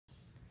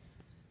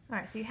All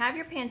right, so you have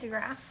your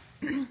pantograph.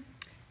 You're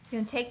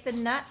gonna take the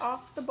nut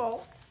off the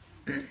bolt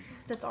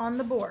that's on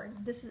the board.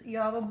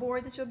 You'll have a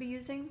board that you'll be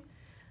using,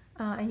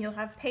 and you'll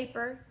have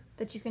paper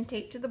that you can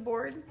tape to the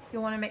board.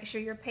 You'll want to make sure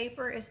your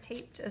paper is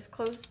taped as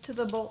close to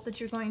the bolt that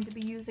you're going to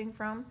be using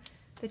from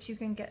that you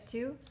can get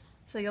to.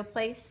 So you'll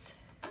place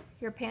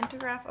your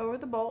pantograph over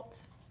the bolt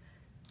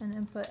and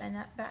then put a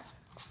nut back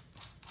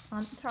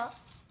on the top.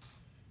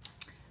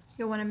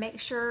 You'll want to make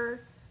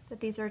sure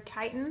that these are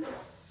tightened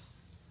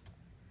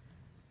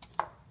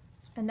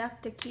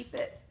enough to keep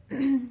it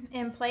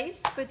in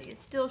place, but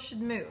it still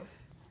should move.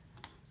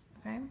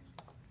 Okay.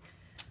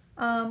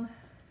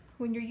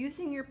 When you're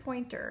using your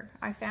pointer,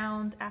 I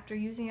found after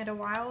using it a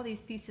while,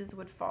 these pieces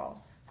would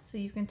fall. So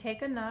you can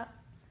take a nut,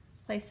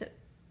 place it,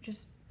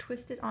 just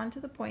twist it onto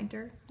the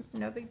pointer,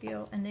 no big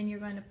deal, and then you're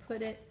going to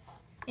put it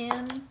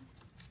in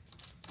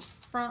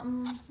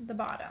from the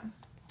bottom.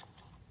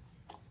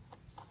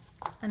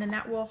 And then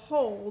that will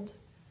hold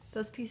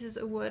those pieces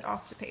of wood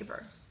off the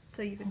paper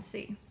so you can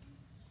see.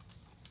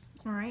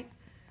 All right.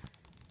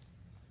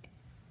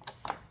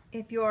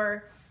 If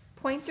your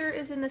pointer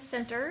is in the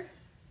center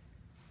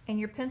and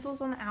your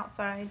pencil's on the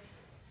outside,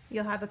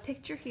 you'll have a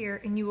picture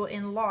here and you will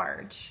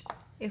enlarge.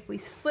 If we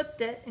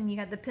flipped it and you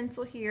had the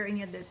pencil here and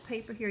you had the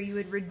paper here, you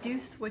would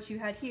reduce what you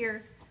had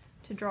here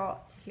to draw it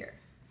to here.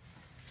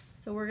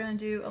 So we're going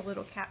to do a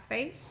little cat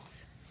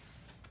face,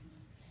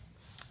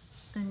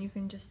 and you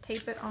can just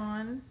tape it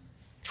on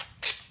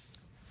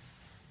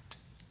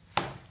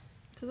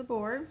to the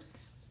board.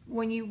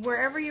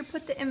 Wherever you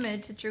put the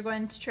image that you're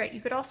going to trace,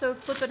 you could also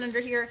flip it under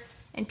here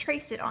and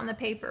trace it on the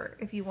paper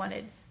if you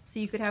wanted. So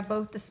you could have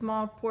both the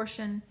small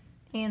portion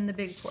and the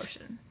big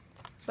portion.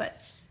 But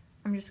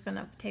I'm just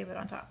gonna tape it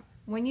on top.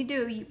 When you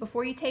do,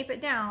 before you tape it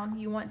down,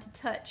 you want to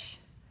touch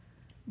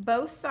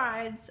both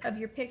sides of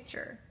your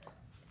picture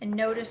and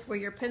notice where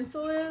your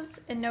pencil is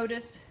and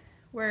notice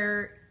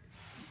where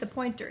the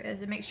pointer is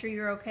and make sure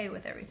you're okay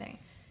with everything.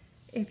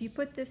 If you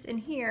put this in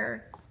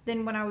here,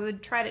 then when I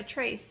would try to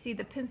trace, see,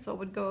 the pencil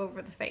would go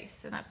over the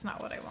face, and that's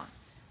not what I want.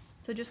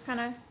 So just kind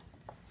of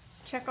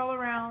check all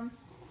around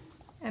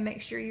and make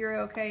sure you're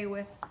okay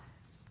with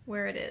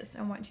where it is.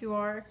 And once you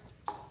are,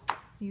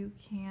 you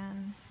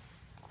can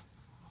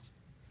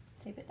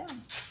tape it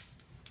down.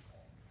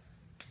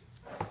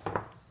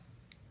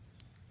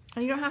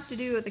 And you don't have to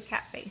do the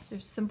cat face.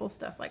 There's simple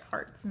stuff like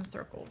hearts and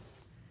circles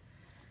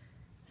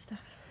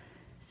stuff.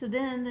 So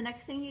then the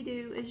next thing you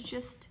do is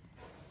just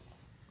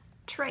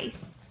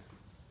trace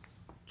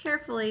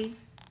carefully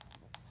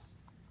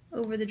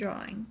over the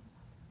drawing.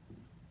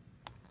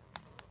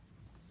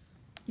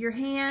 Your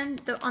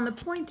hand on the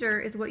pointer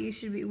is what you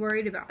should be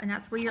worried about, and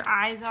that's where your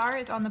eyes are,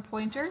 is on the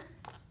pointer.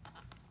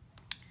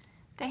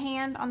 The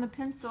hand on the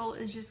pencil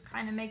is just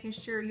kind of making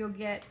sure you'll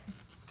get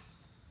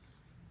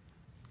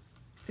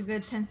a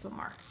good pencil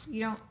mark.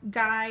 You don't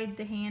guide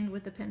the hand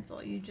with the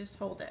pencil, you just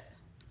hold it.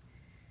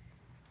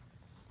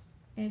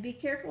 And be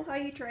careful how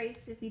you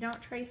trace. If you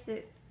don't trace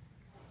it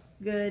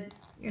good,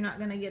 you're not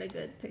going to get a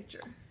good picture.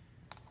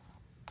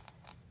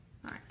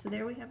 Alright, so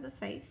there we have the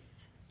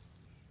face.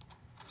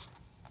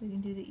 We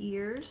can do the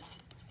ears.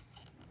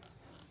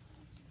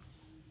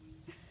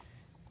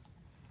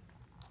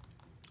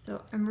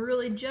 So I'm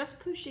really just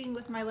pushing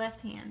with my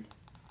left hand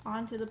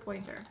onto the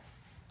pointer.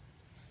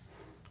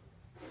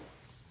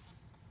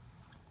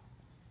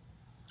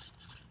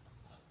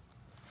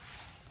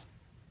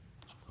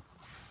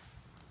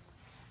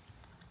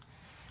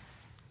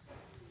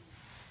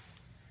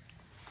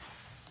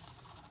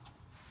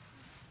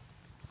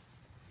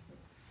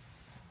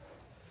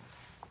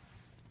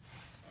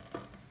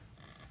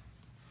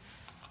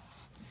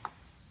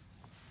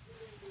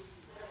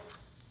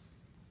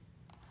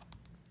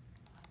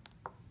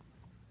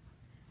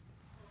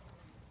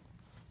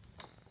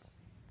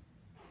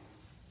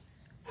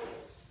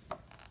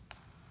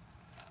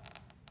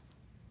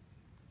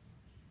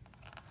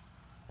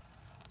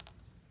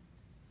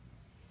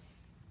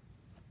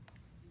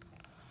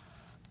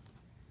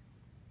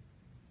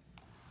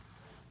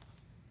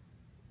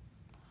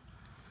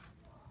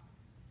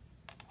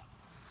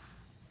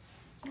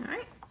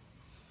 Alright,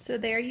 so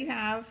there you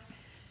have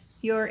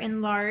your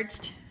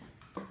enlarged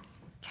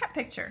cat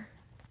picture.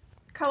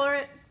 Color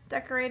it,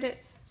 decorate it,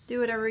 do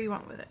whatever you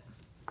want with it.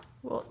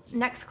 Well,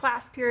 next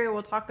class period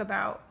we'll talk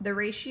about the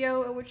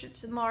ratio at which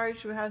it's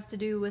enlarged, which has to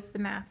do with the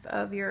math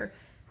of your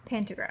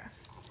pantograph.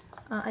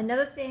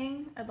 Another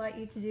thing I'd like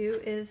you to do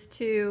is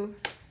to,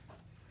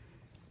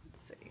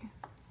 let's see,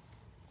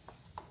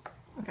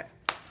 okay,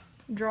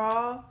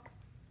 draw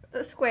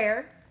a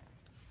square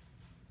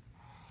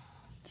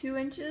 2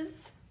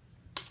 inches,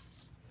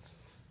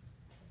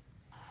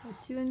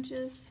 2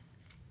 inches,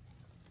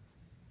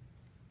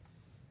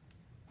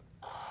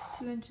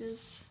 2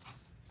 inches,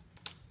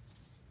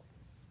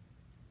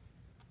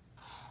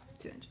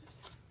 2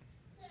 inches.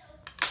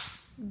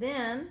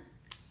 Then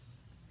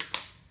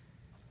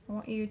I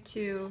want you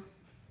to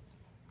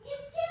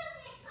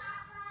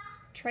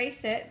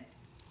trace it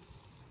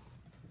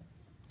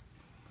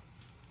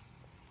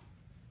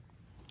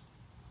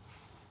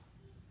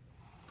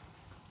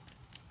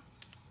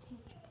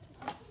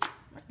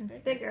It's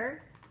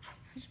bigger.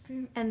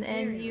 And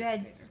then you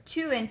had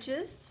 2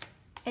 inches,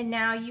 and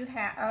now you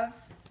have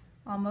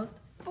almost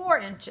 4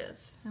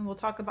 inches. And we'll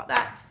talk about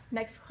that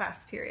next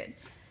class period.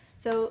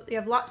 So you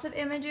have lots of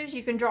images.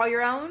 You can draw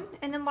your own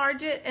and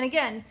enlarge it. And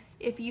again,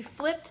 if you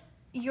flipped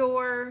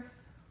your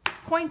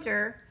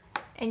pointer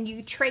and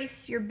you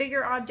trace your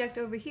bigger object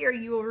over here,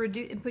 you will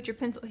reduce and put your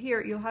pencil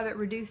here, you'll have it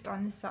reduced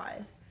on this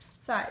side.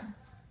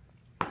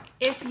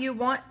 If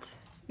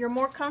you're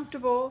more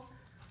comfortable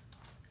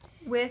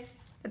with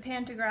the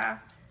Pantograph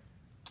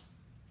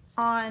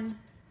on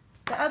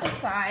the other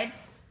side,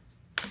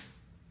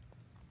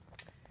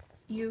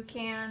 you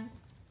can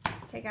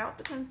take out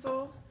the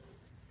pencil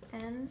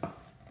and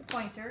the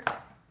pointer,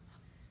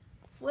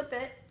 flip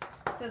it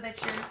so that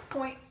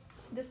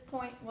this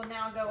point will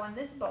now go on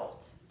this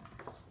bolt,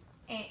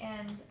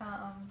 and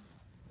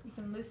you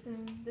can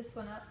loosen this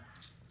one up.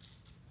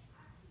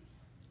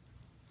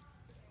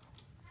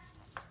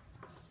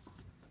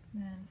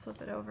 And then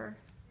flip it over.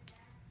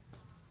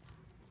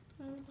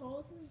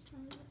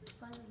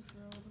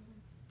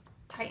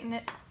 Tighten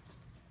it.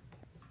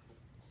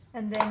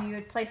 And then you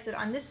would place it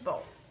on this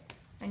bolt.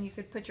 And you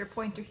could put your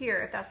pointer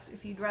here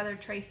if you'd rather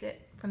trace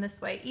it from this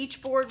way. Each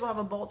board will have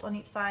a bolt on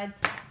each side,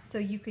 so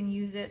you can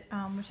use it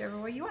whichever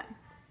way you want.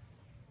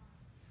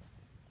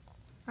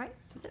 All right,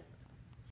 that's it.